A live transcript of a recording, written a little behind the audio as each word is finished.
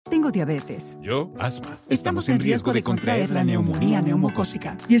Tengo diabetes. Yo, asma. Estamos en riesgo de contraer la neumonía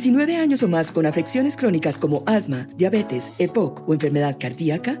neumocócica. 19 años o más con afecciones crónicas como asma, diabetes, EPOC o enfermedad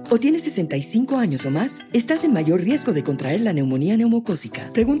cardíaca, o tienes 65 años o más, estás en mayor riesgo de contraer la neumonía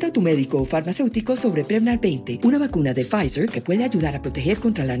neumocócica. Pregunta a tu médico o farmacéutico sobre Prevnar 20, una vacuna de Pfizer que puede ayudar a proteger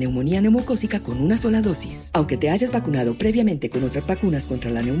contra la neumonía neumocócica con una sola dosis. Aunque te hayas vacunado previamente con otras vacunas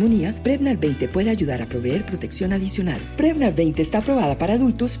contra la neumonía, Prevnar 20 puede ayudar a proveer protección adicional. Prevnar 20 está aprobada para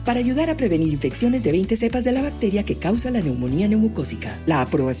adultos para ayudar a prevenir infecciones de 20 cepas de la bacteria que causa la neumonía neumocócica. La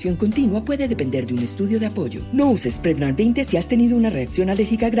aprobación continua puede depender de un estudio de apoyo. No uses Prevnar 20 si has tenido una reacción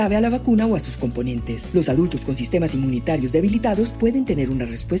alérgica grave a la vacuna o a sus componentes. Los adultos con sistemas inmunitarios debilitados pueden tener una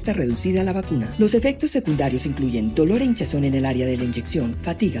respuesta reducida a la vacuna. Los efectos secundarios incluyen dolor e hinchazón en el área de la inyección,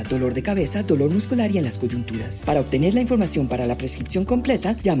 fatiga, dolor de cabeza, dolor muscular y en las coyunturas. Para obtener la información para la prescripción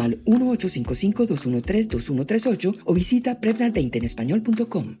completa, llama al 1-855-213-2138 o visita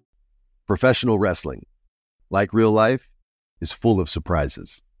Prevnar20enespañol.com. Professional wrestling, like real life, is full of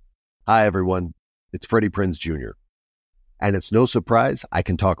surprises. Hi, everyone. It's Freddie Prinze Jr. And it's no surprise I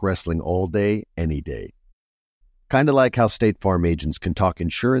can talk wrestling all day, any day. Kind of like how State Farm agents can talk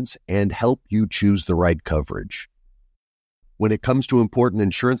insurance and help you choose the right coverage. When it comes to important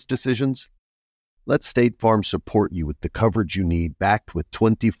insurance decisions, let State Farm support you with the coverage you need, backed with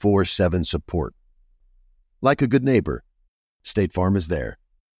 24/7 support. Like a good neighbor, State Farm is there.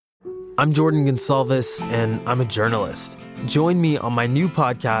 I'm Jordan Gonsalves, and I'm a journalist. Join me on my new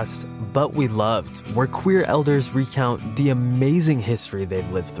podcast, But We Loved, where queer elders recount the amazing history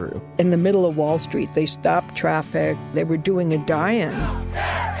they've lived through. In the middle of Wall Street, they stopped traffic. They were doing a die-in.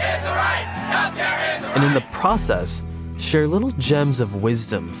 Healthcare is a right. Healthcare is a right. And in the process, share little gems of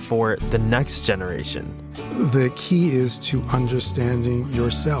wisdom for the next generation. The key is to understanding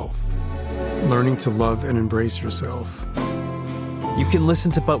yourself, learning to love and embrace yourself. You can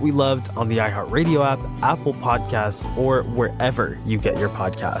listen to But We Loved on the iHeartRadio app, Apple Podcasts, or wherever you get your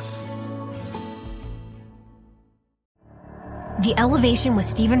podcasts. The Elevation with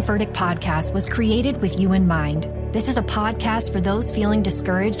Stephen Furtick podcast was created with you in mind. This is a podcast for those feeling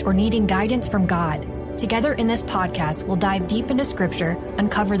discouraged or needing guidance from God. Together in this podcast, we'll dive deep into Scripture,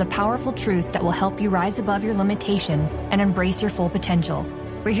 uncover the powerful truths that will help you rise above your limitations and embrace your full potential.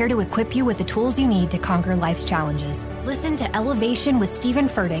 We're here to equip you with the tools you need to conquer life's challenges. Listen to Elevation with Stephen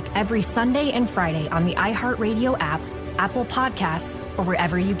Furtick every Sunday and Friday on the iHeartRadio app, Apple Podcasts, or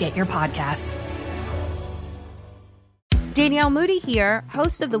wherever you get your podcasts. Danielle Moody here,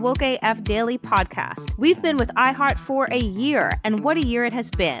 host of the Woke AF Daily podcast. We've been with iHeart for a year, and what a year it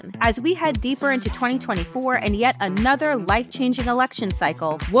has been. As we head deeper into 2024 and yet another life-changing election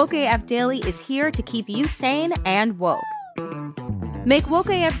cycle, Woke AF Daily is here to keep you sane and woke. Make Woke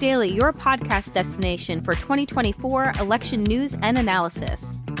AF Daily your podcast destination for 2024 election news and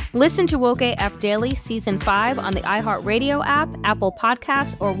analysis. Listen to Woke AF Daily Season 5 on the iHeartRadio app, Apple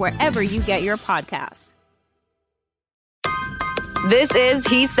Podcasts, or wherever you get your podcasts. This is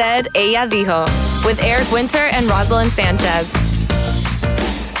He Said, Ella Dijo, with Eric Winter and Rosalind Sanchez.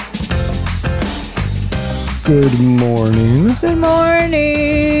 Good morning. Good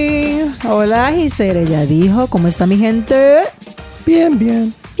morning. Hola, He Said, Ella Dijo. ¿Cómo está mi gente? Bien,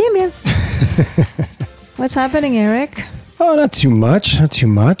 bien. Bien, bien. What's happening, Eric? Oh, not too much. Not too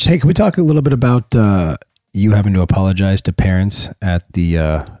much. Hey, can we talk a little bit about you having to apologize to parents at the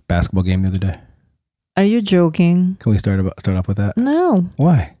basketball game the other day? Are you joking? Can we start off with that? No.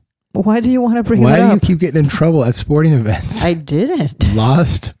 Why? Why do you want to bring it up? Why do you keep getting in trouble at sporting events? I didn't.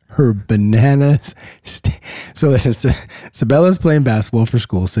 Lost her bananas. So listen, Sabella's playing basketball for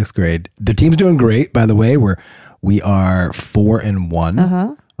school, 6th grade. The team's doing great, by the way. We are 4-1.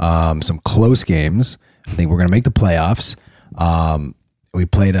 Uh-huh. Some close games. I think we're going to make the playoffs. We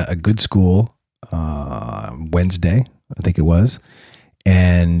played a good school Wednesday, I think it was.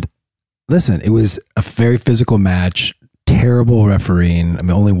 And listen, it was a very physical match. Terrible refereeing. I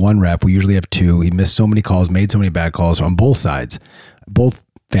mean, only one ref. We usually have two. He missed so many calls, made so many bad calls on both sides. Both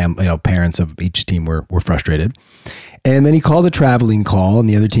parents of each team were frustrated. And then he called a traveling call, and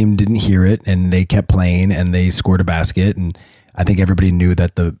the other team didn't hear it, and they kept playing, and they scored a basket. And I think everybody knew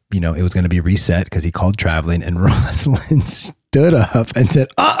that it was going to be reset because he called traveling, and Rosalind stood up and said,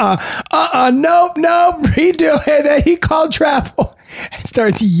 nope, redo it. And then he called travel and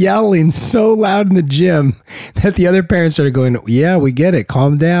starts yelling so loud in the gym that the other parents started going, yeah, we get it.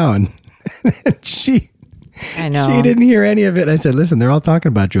 Calm down. I know. She didn't hear any of it. I said, listen, they're all talking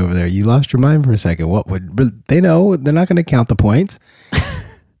about you over there. You lost your mind for a second. They know they're not going to count the points.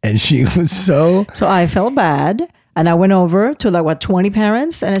 And she was so I felt bad. And I went over to 20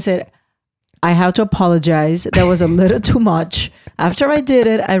 parents and I said, I have to apologize. That was a little too much. After I did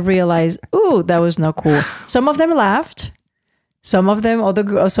it, I realized, ooh, that was not cool. Some of them laughed. Some of them, other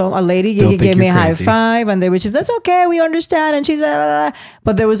girls, so a lady gave me a high five, and they were just, that's okay, we understand. And she's,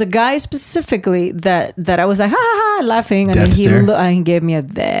 but there was a guy specifically that I was like, ha ha ha, laughing, and he gave me a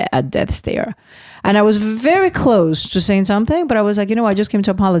death stare. And I was very close to saying something, but I was like, I just came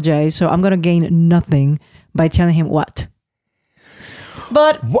to apologize, so I'm gonna gain nothing by telling him what.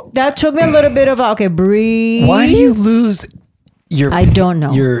 But that took me a little bit of okay, breathe. Why do you lose your? I don't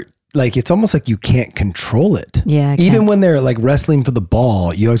know. Like, it's almost like you can't control it. Yeah. Even when they're like wrestling for the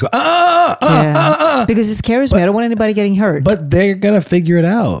ball, you always go, because it scares me. I don't want anybody getting hurt. But they're going to figure it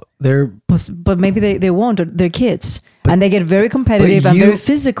out. But maybe they won't. They're kids. And they get very competitive and very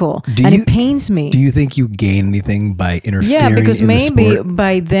physical. And it pains me. Do you think you gain anything by interfering? Yeah, because maybe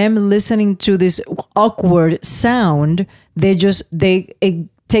by them listening to this awkward sound, it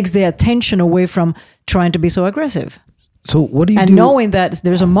takes the attention away from trying to be so aggressive. So what do you do? And knowing that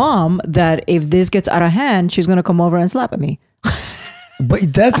there's a mom that if this gets out of hand, she's going to come over and slap at me.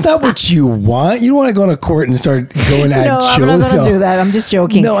 But that's not what you want. You don't want to go to court and start going at children. I'm not going to do that. I'm just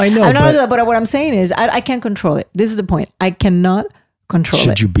joking. No, I know. I'm not going to do that. But what I'm saying is I can't control it. This is the point. I cannot control it.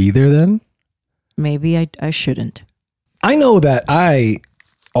 Should you be there then? Maybe I shouldn't. I know that I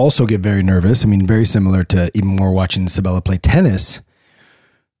also get very nervous. I mean, very similar to even more watching Sabella play tennis.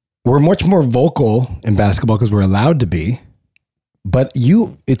 We're much more vocal in basketball because we're allowed to be, but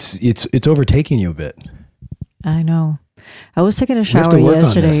it's overtaking you a bit. I know. I was taking a shower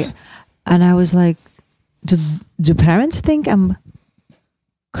yesterday, and I was like, "Do parents think I'm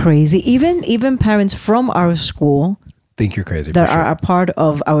crazy? Even parents from our school think you're crazy that are a part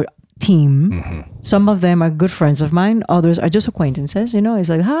of our team. Mm-hmm. Some of them are good friends of mine. Others are just acquaintances. It's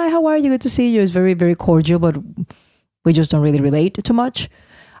like, hi, how are you? Good to see you. It's very, very cordial, but we just don't really relate too much."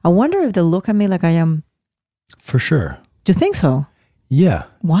 I wonder if they look at me like I am. For sure. Do you think so? Yeah.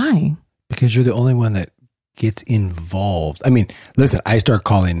 Why? Because you're the only one that gets involved. I mean, listen, I start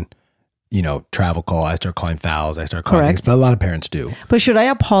calling, travel call. I start calling fouls. I start calling things, but a lot of parents do. But should I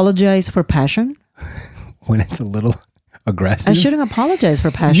apologize for passion? When it's a little aggressive? I shouldn't apologize for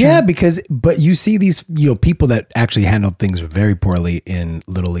passion. Yeah, but you see these, people that actually handle things very poorly in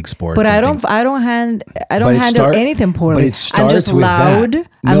Little League sports. But I don't handle anything poorly. But it starts I'm just with loud. That.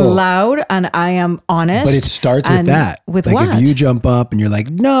 I'm loud and I am honest. But it starts with that. With like what? If you jump up and you're like,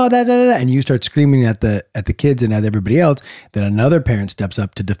 no, and you start screaming at the kids and at everybody else, then another parent steps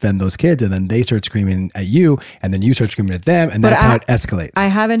up to defend those kids, and then they start screaming at you, and then you start screaming at them, and that's how it escalates. I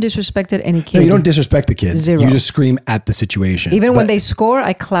haven't disrespected any kid. No, you don't disrespect the kids. Zero. You just scream at the situation. Even when they score,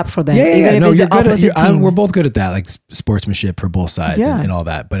 I clap for them. Yeah, even if it's the opposite team. We're both good at that, like sportsmanship for both sides and all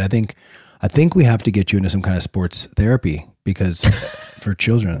that. But I think we have to get you into some kind of sports therapy because for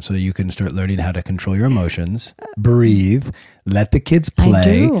children, so you can start learning how to control your emotions, breathe, let the kids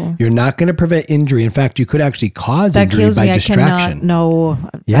play. You're not going to prevent injury. In fact, you could actually cause injury by distraction.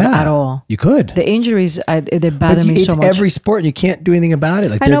 At all. You could. The injuries, they bother me so much. It's every sport, and you can't do anything about it.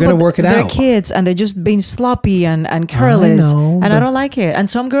 Like they're going to work it out. They're kids, and they're just being sloppy and careless, and I don't like it. And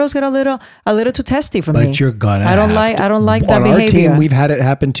some girls get a little too testy for me. But you're gonna. I don't like that behavior. On our team, we've had it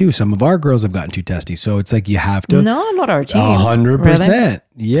happen too. Some of our girls have gotten too testy, so it's like you have to. No, not our team. 100%.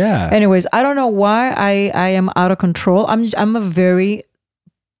 Yeah. Anyways, I don't know why I am out of control. I'm a very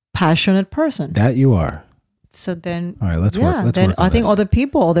passionate person. That you are. So then, all right, let's work. I think other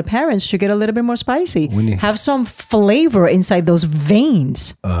parents should get a little bit more spicy. Have some flavor inside those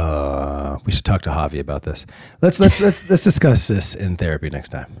veins. We should talk to Javi about this. Let's discuss this in therapy next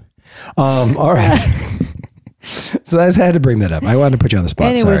time. All right. So I just had to bring that up. I wanted to put you on the spot.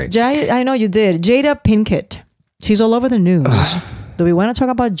 Anyways, I know you did. Jada Pinkett. She's all over the news. Do we want to talk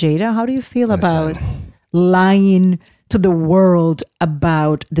about Jada? How do you feel about lying to the world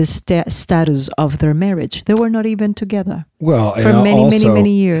about the status of their marriage? They were not even together. Well, for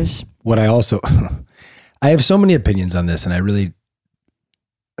many years. I have so many opinions on this, and I really.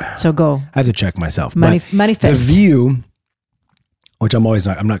 So go. I have to check myself. Manifest. The View, which I'm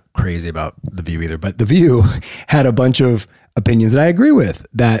not crazy about The View either, but The View had a bunch of opinions that I agree with,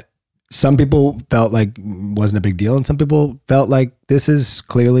 that some people felt like wasn't a big deal, and some people felt like this is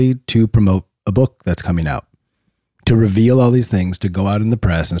clearly to promote a book that's coming out, to reveal all these things, to go out in the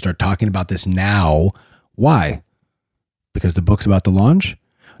press and start talking about this now. Why? Because the book's about to launch.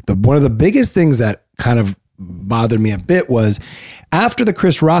 One of the biggest things that kind of bothered me a bit was after the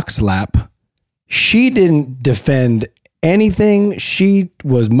Chris Rock slap, she didn't defend anything. She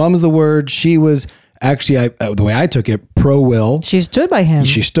was mum's the word. She was actually, the way I took it, pro-Will. She stood by him.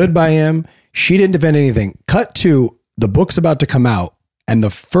 She stood by him. She didn't defend anything. Cut to the book's about to come out, and the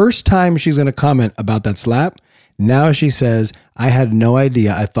first time she's going to comment about that slap, Now she says, I had no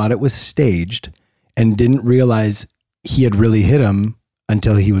idea. I thought it was staged and didn't realize he had really hit him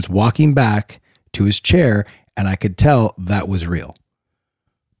until he was walking back to his chair, and I could tell that was real.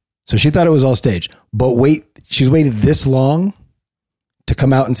 So she thought it was all staged. But wait, she's waited this long to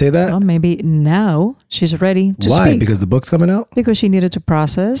come out and say that? Well, maybe now she's ready to Why? speak. Because the book's coming out? Because she needed to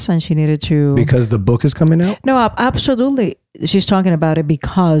process and she needed to... Because the book is coming out? No, absolutely. She's talking about it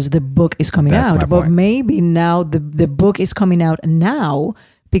because the book is coming That's my out. But point. maybe now the book is coming out now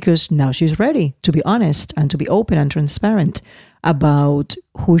because now she's ready to be honest and to be open and transparent about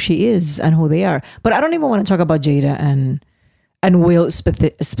who she is and who they are. But I don't even want to talk about Jada and Will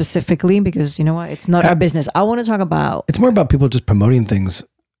specifically because, you know what, it's not our business. I want to talk about... It's more about people just promoting things,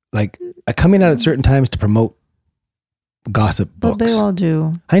 like coming out at certain times to promote gossip books. But they all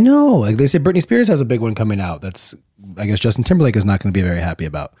do. I know. Like they say Britney Spears has a big one coming out. That's, I guess Justin Timberlake is not going to be very happy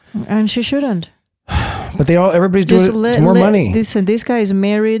about. And she shouldn't. But everybody's doing it. It's more money. This guy is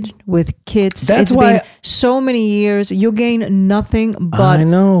married with kids. That's it's why been so many years. You gain nothing but I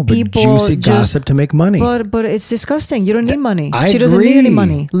know, but people juicy gossip to make money. But it's disgusting. You don't need money. I She doesn't need agree. any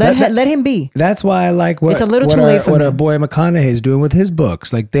money. Let him be. That's why I like what, It's a little too late for what me. our boy McConaughey is doing with his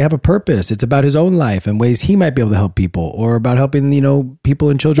books. Like they have a purpose. It's about his own life and ways he might be able to help people, or about helping people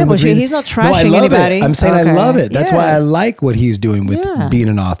and children. Yeah, but with reading. he's not No, I trashing love anybody. It. I'm saying I Okay. love it. That's why I Yes. like what he's doing with being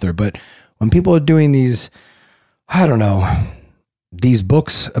an author. But when people are doing these, I don't know, these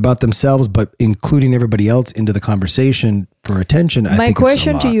books about themselves, but including everybody else into the conversation for attention, I My think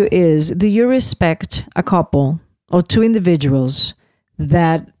question it's a to lot. you is, do you respect a couple or two individuals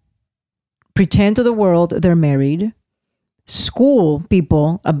that pretend to the world they're married, school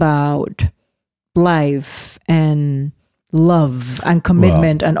people about life and love and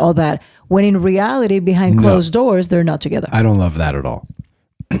commitment and all that, when in reality, behind No. closed doors, they're not together? I don't love that at all.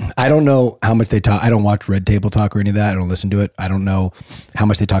 I don't know how much they talk. I don't watch Red Table Talk or any of that. I don't listen to it. I don't know how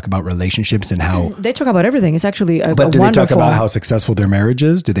much they talk about relationships and how. They talk about everything. It's actually a But do wonderful... they talk about how successful their marriage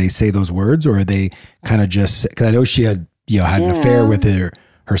is? Do they say those words, or are they kind of just? Because I know she had had an affair with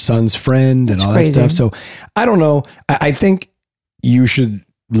her son's friend and It's all crazy. that stuff. So I don't know. I think you should.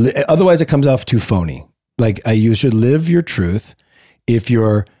 Otherwise, it comes off too phony. Like you should live your truth. If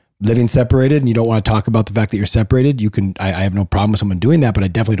you're living separated and you don't want to talk about the fact that you're separated, you can, I have no problem with someone doing that, but I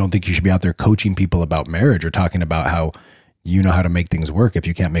definitely don't think you should be out there coaching people about marriage or talking about how you know how to make things work if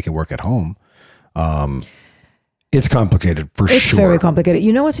you can't make it work at home. It's complicated for sure. It's very complicated.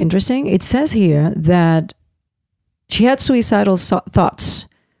 You know what's interesting? It says here that she had suicidal thoughts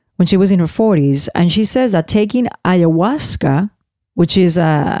when she was in her 40s, and she says that taking ayahuasca, which is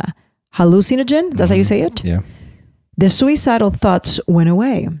a hallucinogen, that's how you say it? Yeah. The suicidal thoughts went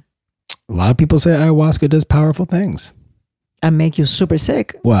away. A lot of people say ayahuasca does powerful things. And make you super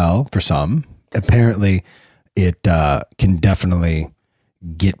sick. Well, for some, apparently it can definitely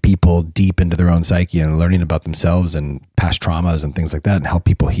get people deep into their own psyche and learning about themselves and past traumas and things like that and help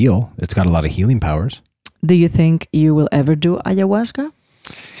people heal. It's got a lot of healing powers. Do you think you will ever do ayahuasca?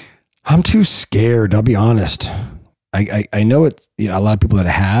 I'm too scared, I'll be honest. I know it's a lot of people that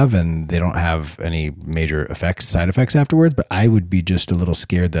have, and they don't have any major side effects afterwards, but I would be just a little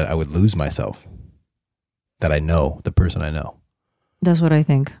scared that I would lose myself. That I know, the person I know. That's what I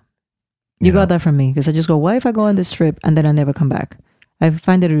think. You got that from me, because I just go, what if I go on this trip and then I never come back? I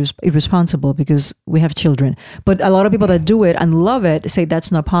find it irresponsible because we have children. But a lot of people that do it and love it say that's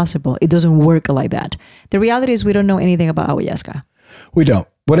not possible. It doesn't work like that. The reality is we don't know anything about ayahuasca. We don't.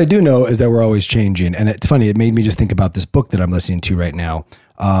 What I do know is that we're always changing. And it's funny, it made me just think about this book that I'm listening to right now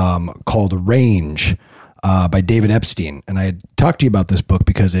called Range by David Epstein. And I had talked to you about this book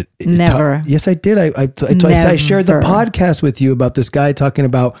because it Never. Yes, I did. I shared the podcast with you about this guy talking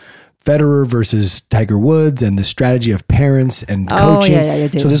about Federer versus Tiger Woods and the strategy of parents and coaching. Yeah,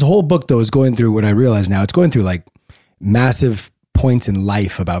 so this whole book, though, is going through what I realize now. It's going through like massive points in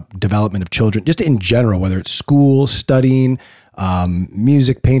life about development of children, just in general, whether it's school, studying,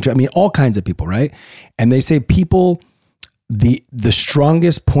 music, painter, I mean, all kinds of people, right? And they say people, the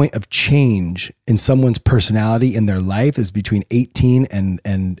strongest point of change in someone's personality in their life is between 18 and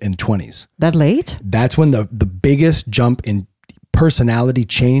 20s. That late? That's when the biggest jump in personality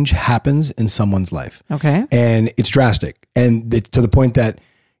change happens in someone's life. Okay. And it's drastic. And it's to the point that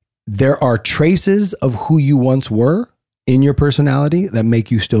there are traces of who you once were in your personality that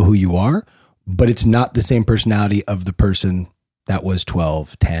make you still who you are, but it's not the same personality of the person that was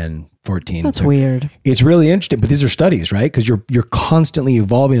 12, 10, 14. That's weird. It's really interesting, but these are studies, right? Because you're constantly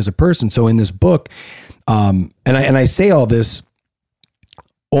evolving as a person. So in this book, and I say all this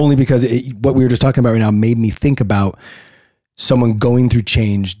only because what we were just talking about right now made me think about someone going through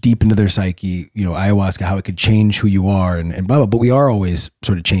change deep into their psyche, ayahuasca, how it could change who you are and blah, blah. But we are always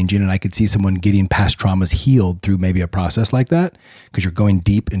sort of changing. And I could see someone getting past traumas healed through maybe a process like that, because you're going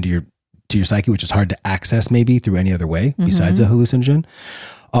deep into your psyche, which is hard to access maybe through any other way besides a hallucinogen.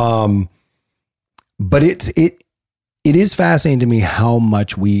 But it is fascinating to me how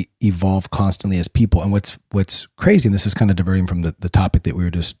much we evolve constantly as people. And what's crazy, and this is kind of diverting from the topic that we were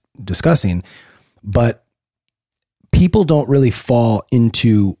just discussing, but people don't really fall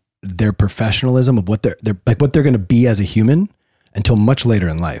into their professionalism of what they're what they're going to be as a human until much later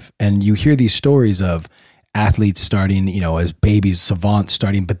in life. And you hear these stories of athletes starting, as babies, savants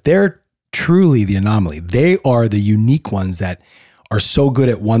starting, but they're truly the anomaly. They are the unique ones that are so good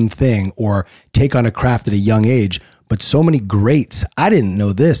at one thing or take on a craft at a young age. But so many greats, I didn't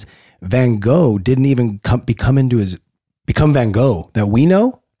know this. Van Gogh didn't even become Van Gogh that we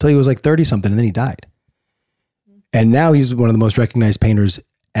know till he was like 30 something, and then he died. And now he's one of the most recognized painters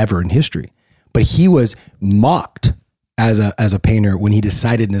ever in history. But he was mocked as a painter when he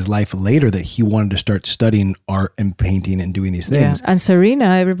decided in his life later that he wanted to start studying art and painting and doing these things. Yeah. And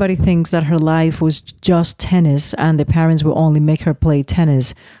Serena, everybody thinks that her life was just tennis and the parents will only make her play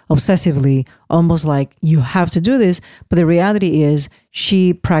tennis obsessively, almost like you have to do this. But the reality is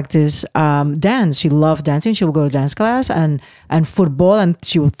she practiced dance. She loved dancing. She would go to dance class and football, and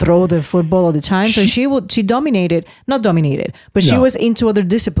she would throw the football all the time. So she was into other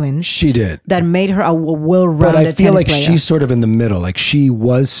disciplines. She did. That made her a well-rounded tennis player. But I feel like she's sort of in the middle. Like she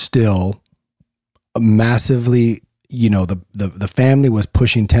was still massively, the family was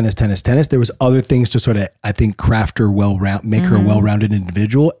pushing tennis. There was other things to sort of, I think, craft her make her a well-rounded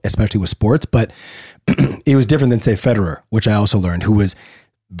individual, especially with sports. But it was different than, say, Federer, which I also learned, who was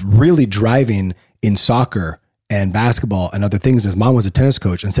really driving in soccer and basketball and other things. His mom was a tennis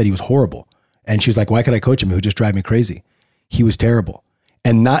coach and said he was horrible. And she was like, why could I coach him? He would just drive me crazy. He was terrible.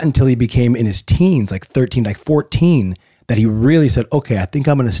 And not until he became in his teens, like 13, like 14, that he really said, okay, I think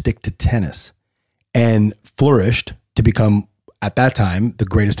I'm going to stick to tennis, and flourished to become, at that time, the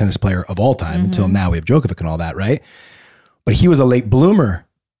greatest tennis player of all time, until now we have Djokovic and all that, right? But he was a late bloomer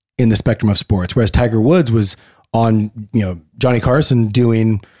in the spectrum of sports, whereas Tiger Woods was on, Johnny Carson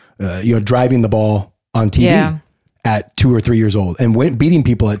doing, driving the ball on TV at 2 or 3 years old, and beating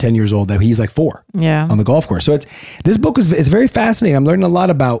people at 10 years old that he's like 4 on the golf course. So this book is very fascinating. I'm learning a lot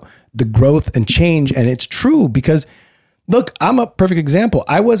about the growth and change, and it's true because, look, I'm a perfect example.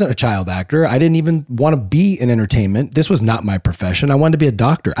 I wasn't a child actor. I didn't even want to be in entertainment. This was not my profession. I wanted to be a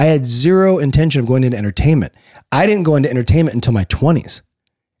doctor. I had zero intention of going into entertainment. I didn't go into entertainment until my 20s.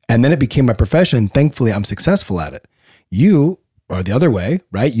 And then it became my profession. And thankfully, I'm successful at it. You are the other way,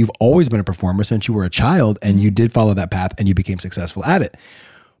 right? You've always been a performer since you were a child, and you did follow that path and you became successful at it.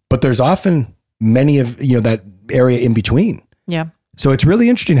 But there's often many of, that area in between. Yeah. So it's really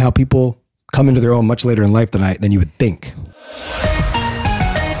interesting how people come into their own much later in life than you would think.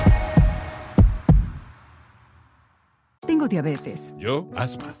 Tengo diabetes. Yo,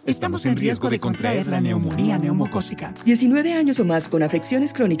 asma. Estamos en riesgo de contraer la neumonía neumocócica. 19 años o más con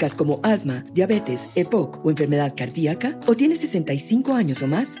afecciones crónicas como asma, diabetes, EPOC o enfermedad cardíaca, o tienes 65 años o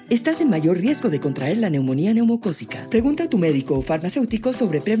más, estás en mayor riesgo de contraer la neumonía neumocócica. Pregunta a tu médico o farmacéutico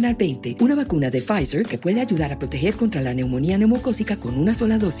sobre Prevnar 20, una vacuna de Pfizer que puede ayudar a proteger contra la neumonía neumocócica con una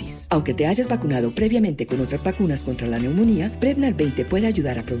sola dosis. Aunque te hayas vacunado previamente con otras vacunas contra la neumonía, Prevnar 20 puede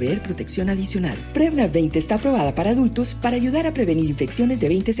ayudar a proveer protección adicional. Prevnar 20 está aprobada para adultos para ayudar a prevenir infecciones de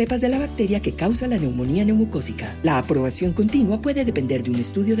 20 cepas de la bacteria que causa la neumonía neumocócica. La aprobación continua puede depender de un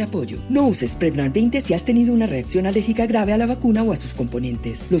estudio de apoyo. No uses Prevnar 20 si has tenido una reacción alérgica grave a la vacuna o a sus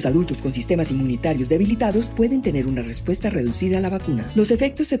componentes. Los adultos con sistemas inmunitarios debilitados pueden tener una respuesta reducida a la vacuna. Los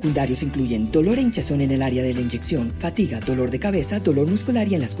efectos secundarios incluyen dolor e hinchazón en el área de la inyección, fatiga, dolor de cabeza, dolor muscular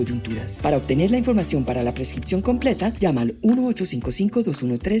y en las coyunturas. Para obtener la información para la prescripción completa, llama al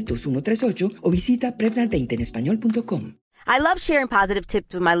 1-855-213-2138 o visita Prevnar20enespañol.com. I love sharing positive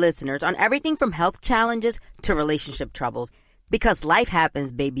tips with my listeners on everything from health challenges to relationship troubles. Because life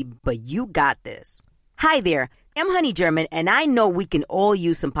happens, baby, but you got this. Hi there, I'm Honey German, and I know we can all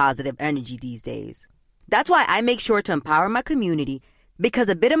use some positive energy these days. That's why I make sure to empower my community, because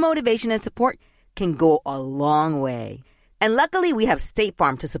a bit of motivation and support can go a long way. And luckily, we have State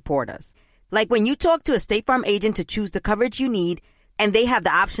Farm to support us. Like when you talk to a State Farm agent to choose the coverage you need, and they have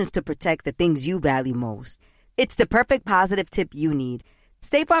the options to protect the things you value most. It's the perfect positive tip you need.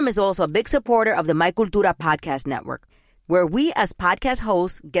 State Farm is also a big supporter of the My Cultura podcast network, where we as podcast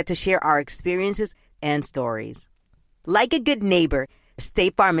hosts get to share our experiences and stories. Like a good neighbor,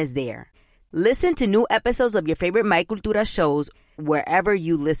 State Farm is there. Listen to new episodes of your favorite My Cultura shows wherever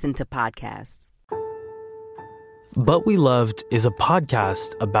you listen to podcasts. But We Loved is a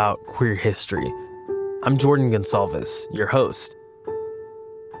podcast about queer history. I'm Jordan Gonsalves, your host.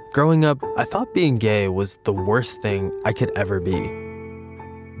 Growing up, I thought being gay was the worst thing I could ever be.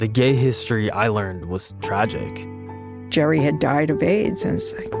 The gay history I learned was tragic. Jerry had died of AIDS, and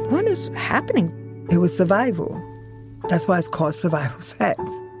it's like, what is happening? It was survival. That's why it's called survival sex.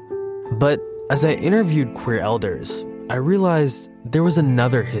 But as I interviewed queer elders, I realized there was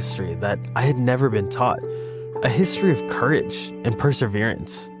another history that I had never been taught, a history of courage and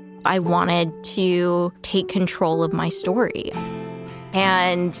perseverance. I wanted to take control of my story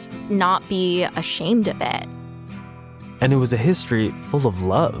and not be ashamed of it. And it was a history full of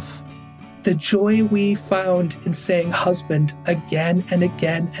love. The joy we found in saying husband again and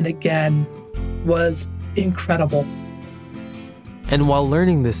again and again was incredible. And while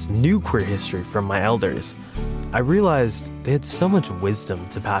learning this new queer history from my elders, I realized they had so much wisdom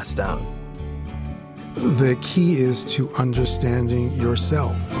to pass down. The key is to understanding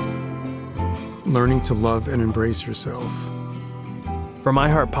yourself, learning to love and embrace yourself. From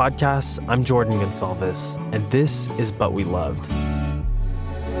iHeart Podcasts, I'm Jordan Gonsalves, and this is But We Loved.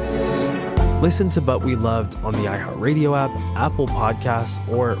 Listen to But We Loved on the iHeartRadio app, Apple Podcasts,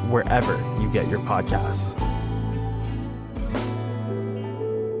 or wherever you get your podcasts.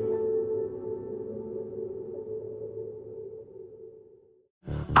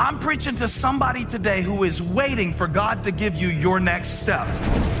 I'm preaching to somebody today who is waiting for God to give you your next step.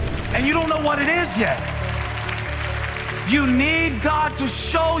 And you don't know what it is yet. You need God to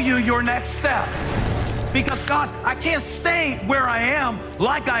show you your next step. Because God, I can't stay where I am,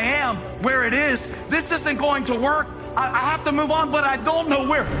 like I am, where it is. This isn't going to work. I have to move on, but I don't know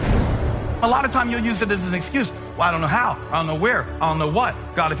where. A lot of time you'll use it as an excuse. Well, I don't know how. I don't know where. I don't know what.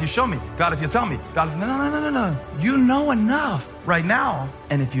 God, if you show me. God, if you tell me. God, if... No. You know enough right now.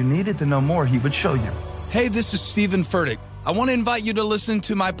 And if you needed to know more, he would show you. Hey, this is Stephen Furtick. I want to invite you to listen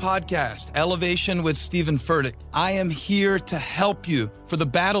to my podcast, Elevation with Stephen Furtick. I am here to help you for the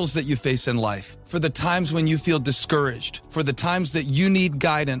battles that you face in life, for the times when you feel discouraged, for the times that you need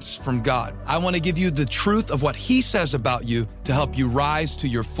guidance from God. I want to give you the truth of what he says about you to help you rise to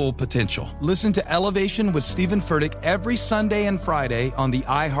your full potential. Listen to Elevation with Stephen Furtick every Sunday and Friday on the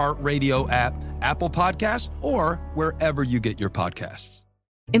iHeartRadio app, Apple Podcasts, or wherever you get your podcasts.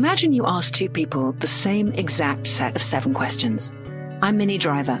 Imagine you ask two people the same exact set of 7 questions. I'm Minnie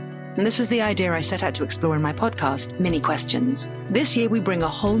Driver, and this was the idea I set out to explore in my podcast, Mini Questions. This year, we bring a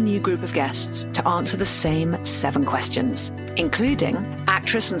whole new group of guests to answer the same 7 questions, including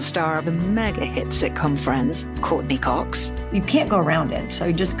actress and star of the mega hit sitcom Friends, Courtney Cox. You can't go around it, so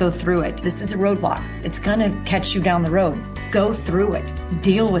you just go through it. This is a roadblock. It's going to catch you down the road. Go through it.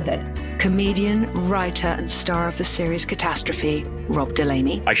 Deal with it. Comedian, writer, and star of the series Catastrophe, Rob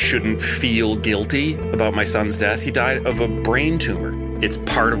Delaney. I shouldn't feel guilty about my son's death. He died of a brain tumor. It's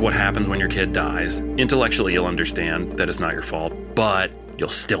part of what happens when your kid dies. Intellectually, you'll understand that it's not your fault, but you'll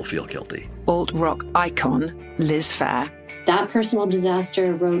still feel guilty. Alt-rock icon, Liz Phair. That personal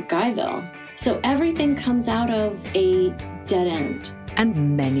disaster wrote Guyville. So everything comes out of a dead end.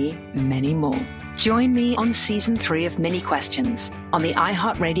 And many, many more. Join me on Season 3 of Mini Questions on the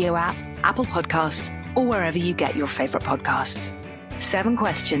iHeartRadio app, Apple Podcasts, or wherever you get your favorite podcasts. 7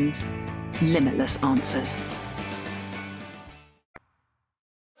 questions, limitless answers.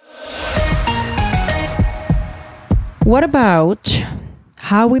 What about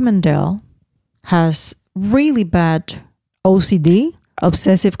Howie Mandel has really bad OCD,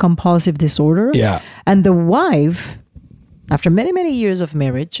 obsessive compulsive disorder? Yeah. And the wife, after many, many years of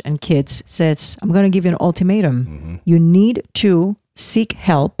marriage and kids, says, I'm going to give you an ultimatum. Mm-hmm. You need to seek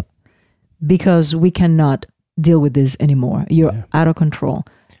help because we cannot deal with this anymore. You're out of control.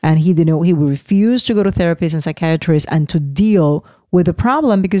 And he refused to go to therapists and psychiatrists and to deal with the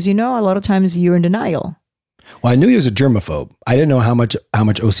problem because, a lot of times you're in denial. Well, I knew he was a germaphobe. I didn't know how much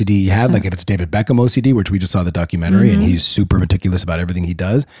OCD he had. Like if it's David Beckham OCD, which we just saw the documentary, and he's super meticulous about everything he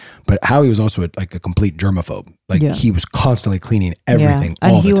does. But Howie was also a complete germaphobe. Like he was constantly cleaning everything.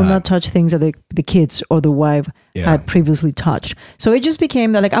 And all the he will time. not touch things that the kids or the wife had previously touched. So it just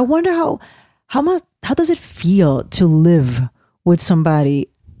became like, I wonder how does it feel to live with somebody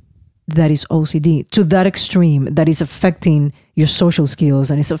that is OCD to that extreme, that is affecting your social skills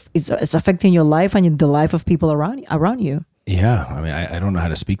and it's affecting your life and the life of people around you. Yeah, I mean, I don't know how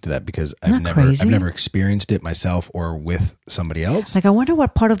to speak to that because I've never experienced it myself or with somebody else. Like I wonder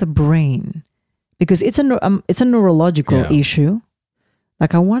what part of the brain, because it's a neurological issue.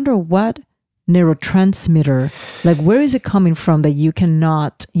 Like I wonder what neurotransmitter, like where is it coming from that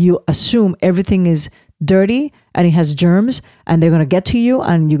you assume everything is dirty and it has germs and they're gonna get to you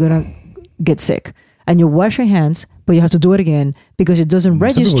and you're gonna get sick. and you wash your hands, but you have to do it again because it doesn't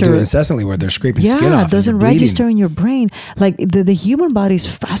register. Some people do it incessantly where they're scraping skin off. Yeah, it doesn't register in your brain. Like the human body is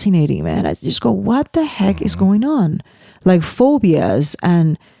fascinating, man. I just go, what the heck is going on? Like phobias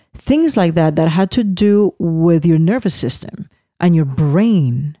and things like that had to do with your nervous system and your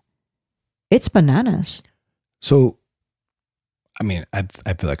brain. It's bananas. So, I mean,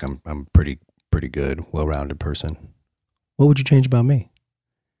 I feel like I'm pretty good, well-rounded person. What would you change about me?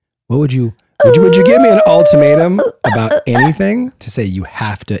 What would you give me an ultimatum about anything to say you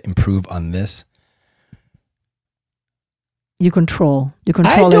have to improve on this? You control.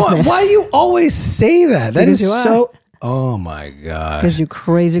 Why do you always say that? That is so. Oh my God. Because you're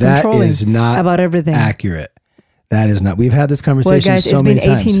crazy controlling. That is not about everything. Accurate. That is not. We've had this conversation so many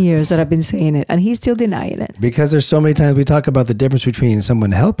times. It's been 18 years that I've been saying it, and he's still denying it. Because there's so many times we talk about the difference between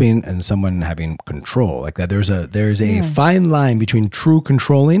someone helping and someone having control. Like that, there's a fine line between true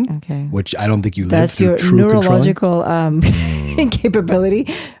controlling, which I don't think you live through. That's your neurological capability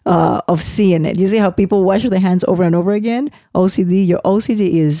of seeing it. You see how people wash their hands over and over again? OCD. Your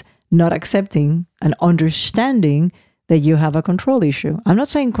OCD is not accepting and understanding that you have a control issue. I'm not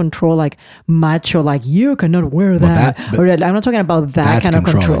saying control like macho, like you cannot wear that. I'm not talking about that kind of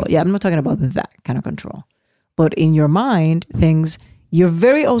control. Yeah, I'm not talking about that kind of control. But in your mind, you're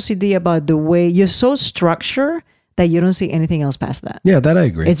very OCD about the way you're so structured that you don't see anything else past that. Yeah, that I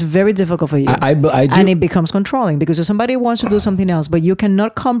agree. It's very difficult for you. I do. And it becomes controlling because if somebody wants to do something else, but you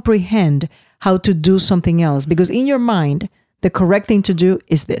cannot comprehend how to do something else because in your mind, the correct thing to do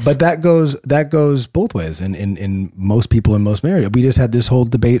is this. But that goes both ways in most people in most marriages. We just had this whole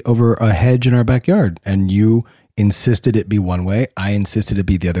debate over a hedge in our backyard and you insisted it be one way. I insisted it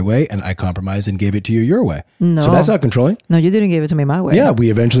be the other way and I compromised and gave it to you your way. No. So that's not controlling. No, you didn't give it to me my way. Yeah, we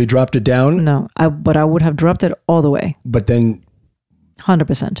eventually dropped it down. No, but I would have dropped it all the way. But then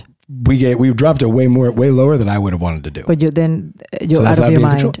 100%. We dropped it way lower than I would have wanted to do. But you're out of your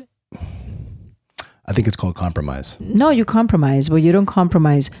mind. I think it's called compromise. No, you compromise, but you don't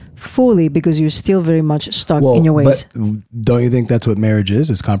compromise fully because you're still very much stuck in your ways. But don't you think that's what marriage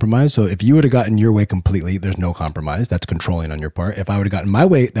is compromise? So if you would have gotten your way completely, there's no compromise. That's controlling on your part. If I would have gotten my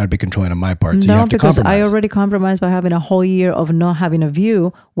way, that would be controlling on my part. So you have to compromise. I already compromised by having a whole year of not having a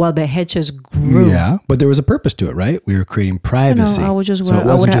view while the hedges grew. Yeah, but there was a purpose to it, right? We were creating privacy. No, so it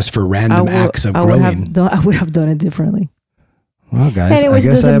wasn't just for random acts of growing. I would have done it differently. Well, guys, anyways,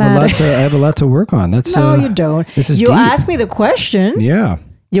 I guess I have a lot to work on. That's no, you don't. This is you deep. Asked me the question. Yeah.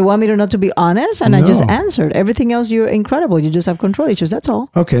 You want me to not to be honest, and I just answered. Everything else, you're incredible. You just have control issues. That's all.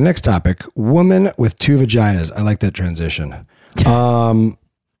 Okay, next topic: woman with two vaginas. I like that transition.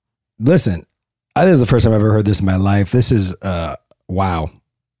 Listen, this is the first time I've ever heard this in my life. This is wow,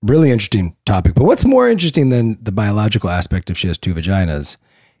 really interesting topic. But what's more interesting than the biological aspect if she has two vaginas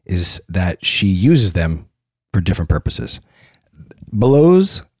is that she uses them for different purposes.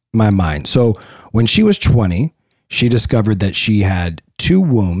 Blows my mind. So when she was 20, she discovered that she had two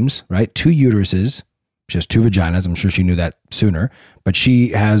wombs, right? Two uteruses. She has two vaginas. I'm sure she knew that sooner, but she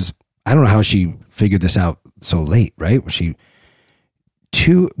has, I don't know how she figured this out so late, right? When she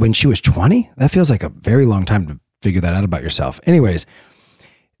was 20, that feels like a very long time to figure that out about yourself. Anyways,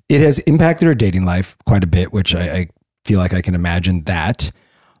 it has impacted her dating life quite a bit, which I feel like I can imagine that.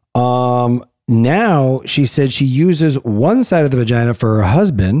 Now she said she uses one side of the vagina for her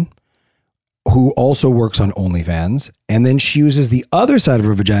husband, who also works on OnlyFans. And then she uses the other side of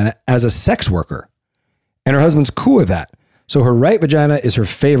her vagina as a sex worker. And her husband's cool with that. So her right vagina is her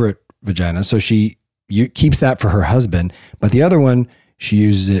favorite vagina. So she keeps that for her husband. But the other one, she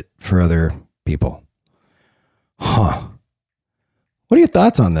uses it for other people. Huh. What are your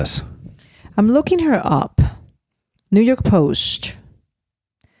thoughts on this? I'm looking her up. New York Post.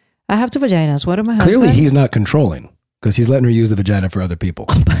 I have two vaginas. What am I? Clearly, he's not controlling because he's letting her use the vagina for other people.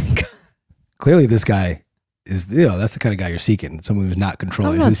 Oh my God. Clearly, this guy is, that's the kind of guy you're seeking. Someone who's not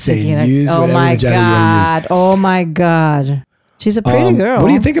controlling, who's saying it. Use whatever vagina you want to use. Oh my God. She's a pretty girl. What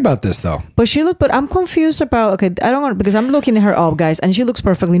do you think about this though? But I'm confused about, because I'm looking at her up, guys, and she looks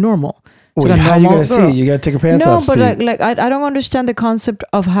perfectly normal. Well, how are you going to see? You got to take her pants off. No, but I don't understand the concept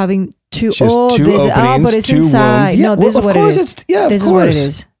of having two. She has two openings, but it's two inside. wombs. Yeah, no, this is what it is. This is what it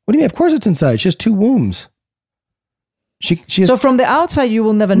is. What do you mean? Of course it's inside. She has two wombs. She has, so from the outside, you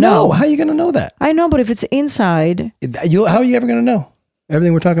will never know. No, how are you going to know that? I know, but if it's inside. How are you ever going to know?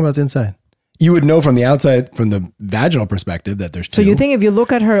 Everything we're talking about is inside. You would know from the outside, from the vaginal perspective, that there's two. So you think if you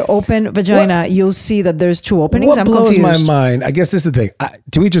look at her open vagina, you'll see that there's two openings? What blows my mind, I guess this is the thing.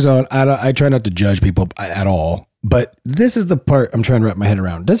 To each his own, I try not to judge people at all. But this is the part I'm trying to wrap my head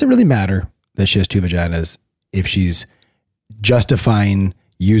around. Does it really matter that she has two vaginas if she's justifying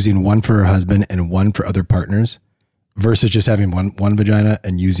using one for her husband and one for other partners versus just having one vagina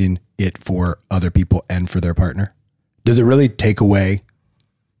and using it for other people and for their partner? Does it really take away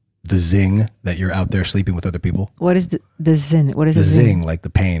the zing that you're out there sleeping with other people? What is the zing? What is the zing? Like the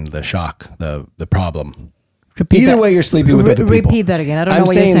pain, the shock, the problem. Either way, you're sleeping with other people. Repeat that again. I don't know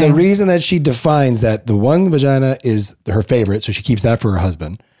what you're saying. saying. The reason that she defines that the one vagina is her favorite, so she keeps that for her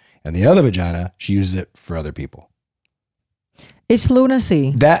husband, and the other vagina, she uses it for other people. It's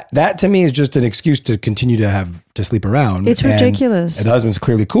lunacy. That to me is just an excuse to continue to sleep around. It's ridiculous. And the husband's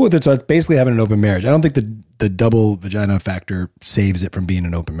clearly cool with it, so it's basically having an open marriage. I don't think the double vagina factor saves it from being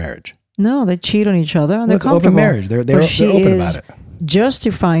an open marriage. No, they cheat on each other and they're comfortable. Open marriage. They're open about it.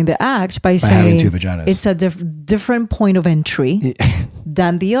 Justifying the act by saying having two vaginas. It's a different point of entry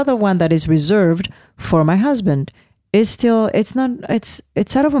than the other one that is reserved for my husband. It's out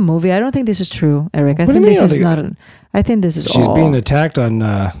of a movie. I don't think this is true, Eric. I think this is not. I think this is. She's being attacked on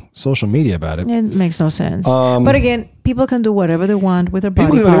social media about it. It makes no sense. But again, people can do whatever they want with their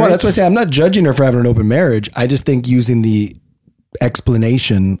body parts. That's why I say I'm not judging her for having an open marriage. I just think using the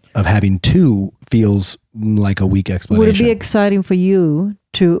explanation of having two feels like a weak explanation. Would it be exciting for you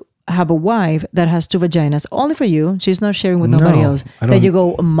to have a wife that has two vaginas only for you? She's not sharing with nobody else. That you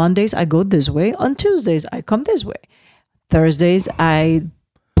go, on Mondays I go this way, on Tuesdays I come this way, Thursdays I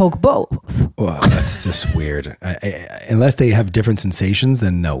poke both. Well, that's just weird. Unless they have different sensations,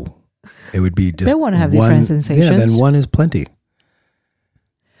 then no. It would be just they want to have different sensations. Yeah, then one is plenty.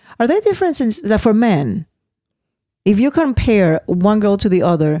 Are there differences that for men? If you compare one girl to the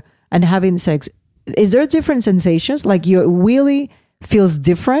other and having sex, is there different sensations? Like your wheelie feels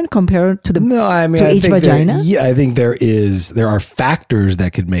different compared to each vagina? I think there are factors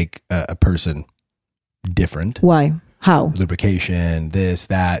that could make a person different. Why? How? Lubrication, this,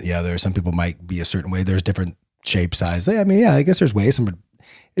 that, the other. Some people might be a certain way. There's different shape, size. I guess there's ways.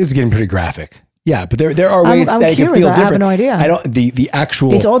 It's getting pretty graphic. Yeah, but there are ways that it can feel different. I have no idea. I don't. The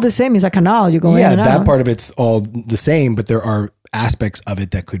actual. It's all the same. It's a canal. You go in and out. Yeah, that part of it's all the same, but there are aspects of it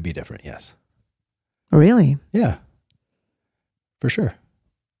that could be different. Yes. Really? Yeah. For sure.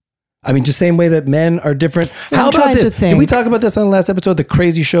 I mean, just same way that men are different. How about this? Did we talk about this on the last episode? The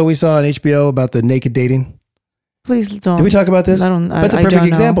crazy show we saw on HBO about the naked dating. Please don't. Did we talk about this? That's a perfect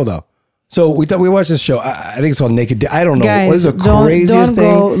example, though. So we watched this show. I think it's called Naked. I don't know. Guys, what is the craziest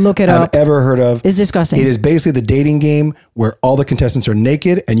thing look it I've up. ever heard of? It's disgusting. It is basically the dating game where all the contestants are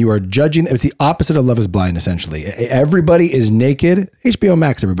naked and you are judging. It's the opposite of Love is Blind, essentially. Everybody is naked. HBO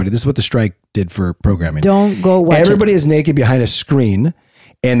Max, everybody. This is what the strike did for programming. Don't go watch Everybody is naked behind a screen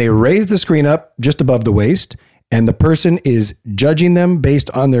and they raise the screen up just above the waist and the person is judging them based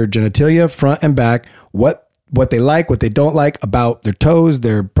on their genitalia, front and back, what they like, what they don't like about their toes,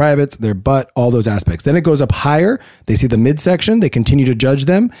 their privates, their butt, all those aspects. Then it goes up higher. They see the midsection. They continue to judge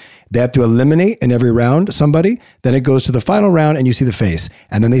them. They have to eliminate in every round somebody. Then it goes to the final round and you see the face.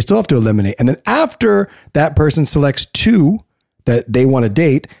 And then they still have to eliminate. And then after that person selects two that they want to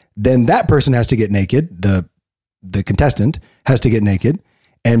date, then that person has to get naked. The contestant has to get naked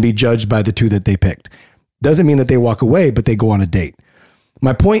and be judged by the two that they picked. Doesn't mean that they walk away, but they go on a date.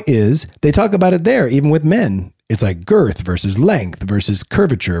 My point is, they talk about it there, even with men. It's like girth versus length versus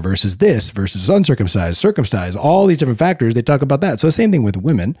curvature versus this versus uncircumcised, circumcised, all these different factors. They talk about that. So the same thing with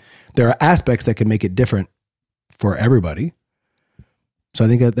women. There are aspects that can make it different for everybody. So I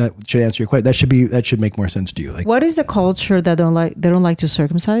think that should answer your question. That should make more sense to you. Like, what is the culture that they don't like to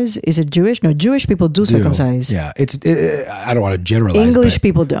circumcise? Is it Jewish? No, Jewish people do circumcise. Yeah, I don't want to generalize. English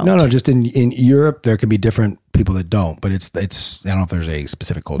people don't. No, just in Europe there can be different people that don't, but it's I don't know if there's a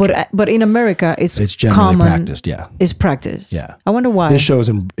specific culture. But in America it's generally practiced. Yeah, it's practiced. Yeah, I wonder why. This show's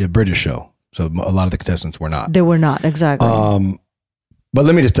a British show, so a lot of the contestants were not. They were not exactly. But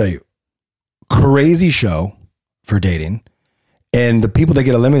let me just tell you, crazy show for dating. And the people that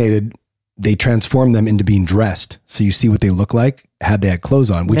get eliminated, they transform them into being dressed. So you see what they look like had they had clothes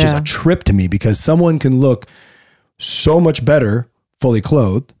on, which is a trip to me because someone can look so much better fully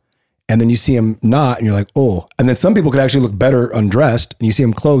clothed. And then you see them not and you're like, oh. And then some people could actually look better undressed and you see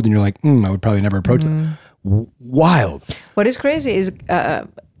them clothed and you're like, I would probably never approach them. Wild. What is crazy is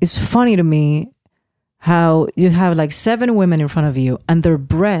it's funny to me how you have like 7 women in front of you and their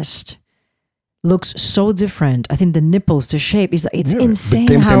breast looks so different. I think the nipples, the shape it's insane.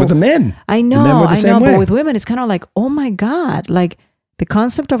 But same with the men. I know, but with women, it's kind of like, oh my God, like the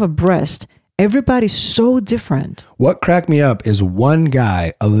concept of a breast, everybody's so different. What cracked me up is one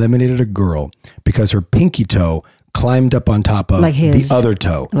guy eliminated a girl because her pinky toe climbed up on top of the other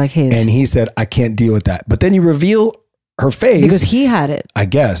toe. Like his. And he said, I can't deal with that. But then you reveal her face. Because he had it. I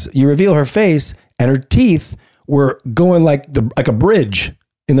guess. You reveal her face and her teeth were going like a bridge.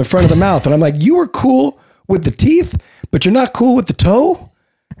 in the front of the mouth. And I'm like, you were cool with the teeth, but you're not cool with the toe?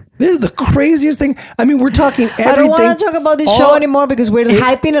 This is the craziest thing. I mean, we're talking everything. I don't want to talk about this show anymore because we're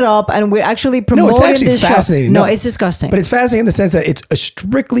hyping it up and we're actually promoting this fascinating. Show. No, it's disgusting. But it's fascinating in the sense that it's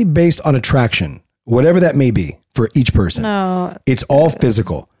strictly based on attraction, whatever that may be for each person. No. It's all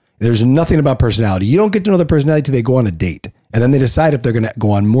physical. There's nothing about personality. You don't get to know their personality till they go on a date. And then they decide if they're going to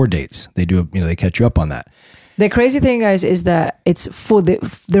go on more dates. They do, they catch you up on that. The crazy thing, guys, is that it's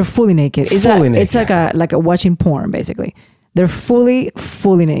they're fully naked. Naked. It's like a watching porn, basically. They're fully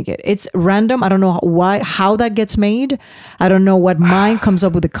naked. It's random. I don't know how that gets made. I don't know what mind comes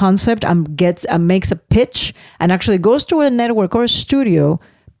up with the concept and makes a pitch and actually goes to a network or a studio,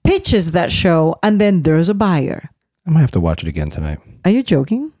 pitches that show, and then there's a buyer. I might have to watch it again tonight. Are you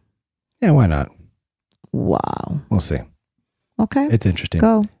joking? Yeah, why not? Wow. We'll see. Okay. It's interesting.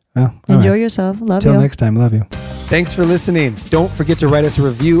 Go. Well, enjoy yourself. Love you. Till next time. Love you. Thanks for listening. Don't forget to write us a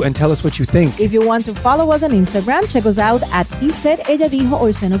review and tell us what you think. If you want to follow us on Instagram, check us out at He Said Ella Dijo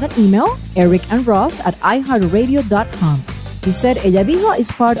or send us an email, Eric and Ross at iHeartRadio.com. He Said Ella Dijo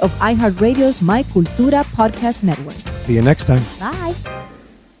is part of iHeartRadio's My Cultura podcast network. See you next time. Bye.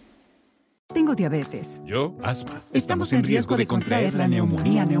 Tengo diabetes. Yo, asma. Estamos en riesgo de contraer la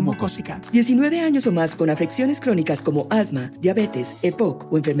neumonía neumocócica. 19 años o más con afecciones crónicas como asma, diabetes,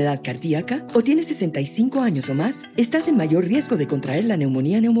 EPOC o enfermedad cardíaca, o tienes 65 años o más, estás en mayor riesgo de contraer la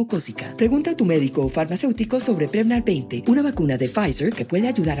neumonía neumocócica. Pregunta a tu médico o farmacéutico sobre Prevnar 20, una vacuna de Pfizer que puede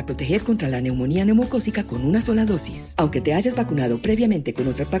ayudar a proteger contra la neumonía neumocócica con una sola dosis. Aunque te hayas vacunado previamente con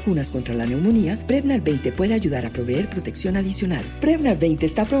otras vacunas contra la neumonía, Prevnar 20 puede ayudar a proveer protección adicional. Prevnar 20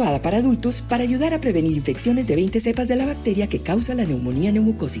 está aprobada para adultos para ayudar a prevenir infecciones de 20 cepas de la bacteria que causa la neumonía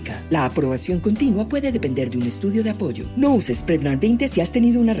neumocócica. La aprobación continua puede depender de un estudio de apoyo. No uses Prevnar 20 si has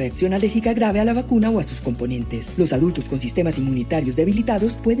tenido una reacción alérgica grave a la vacuna o a sus componentes. Los adultos con sistemas inmunitarios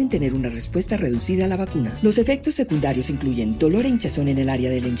debilitados pueden tener una respuesta reducida a la vacuna. Los efectos secundarios incluyen dolor e hinchazón en el área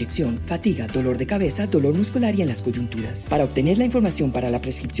de la inyección, fatiga, dolor de cabeza, dolor muscular y en las coyunturas. Para obtener la información para la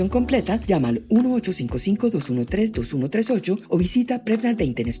prescripción completa, llama al 1-855-213-2138 o visita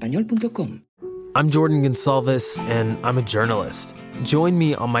Prevnar20enespañol.com. I'm Jordan Gonsalves, and I'm a journalist. Join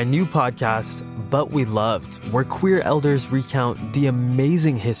me on my new podcast, But We Loved, where queer elders recount the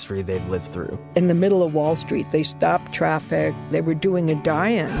amazing history they've lived through. In the middle of Wall Street, they stopped traffic. They were doing a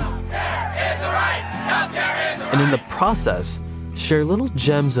die-in. Healthcare is a right. Healthcare is a right. And in the process, share little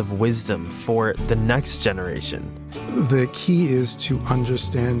gems of wisdom for the next generation. The key is to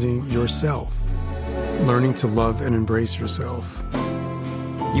understanding yourself, learning to love and embrace yourself.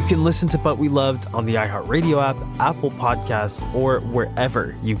 You can listen to But We Loved on the iHeartRadio app, Apple Podcasts, or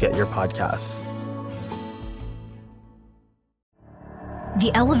wherever you get your podcasts. The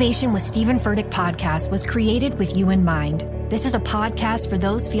Elevation with Stephen Furtick podcast was created with you in mind. This is a podcast for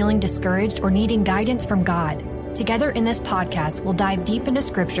those feeling discouraged or needing guidance from God. Together in this podcast, we'll dive deep into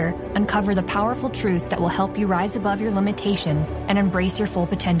Scripture, uncover the powerful truths that will help you rise above your limitations and embrace your full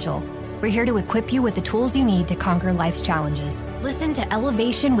potential. We're here to equip you with the tools you need to conquer life's challenges. Listen to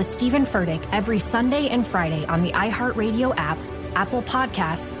Elevation with Stephen Furtick every Sunday and Friday on the iHeartRadio app, Apple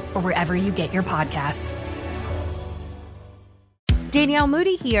Podcasts, or wherever you get your podcasts. Danielle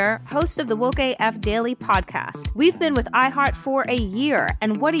Moody here, host of the Woke AF Daily podcast. We've been with iHeart for a year,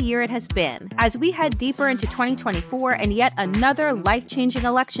 and what a year it has been. As we head deeper into 2024 and yet another life-changing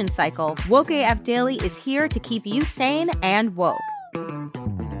election cycle, Woke AF Daily is here to keep you sane and woke.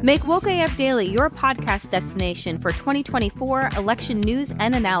 Make Woke AF Daily your podcast destination for 2024 election news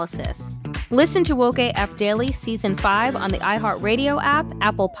and analysis. Listen to Woke AF Daily Season 5 on the iHeartRadio app,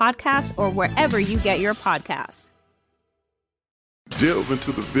 Apple Podcasts, or wherever you get your podcasts. Delve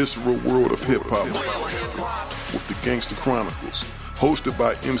into the visceral world of hip-hop with the Gangster Chronicles. Hosted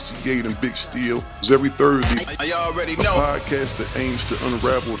by MC8 and Big Steel. Every Thursday, a podcast that aims to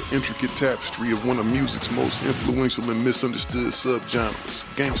unravel the intricate tapestry of one of music's most influential and misunderstood subgenres,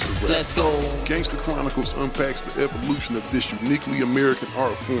 gangster rap. Let's go. Gangster Chronicles unpacks the evolution of this uniquely American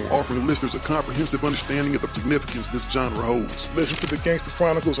art form, offering listeners a comprehensive understanding of the significance this genre holds. Listen to the Gangster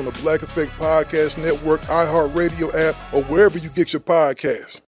Chronicles on the Black Effect Podcast Network, iHeartRadio app, or wherever you get your podcasts.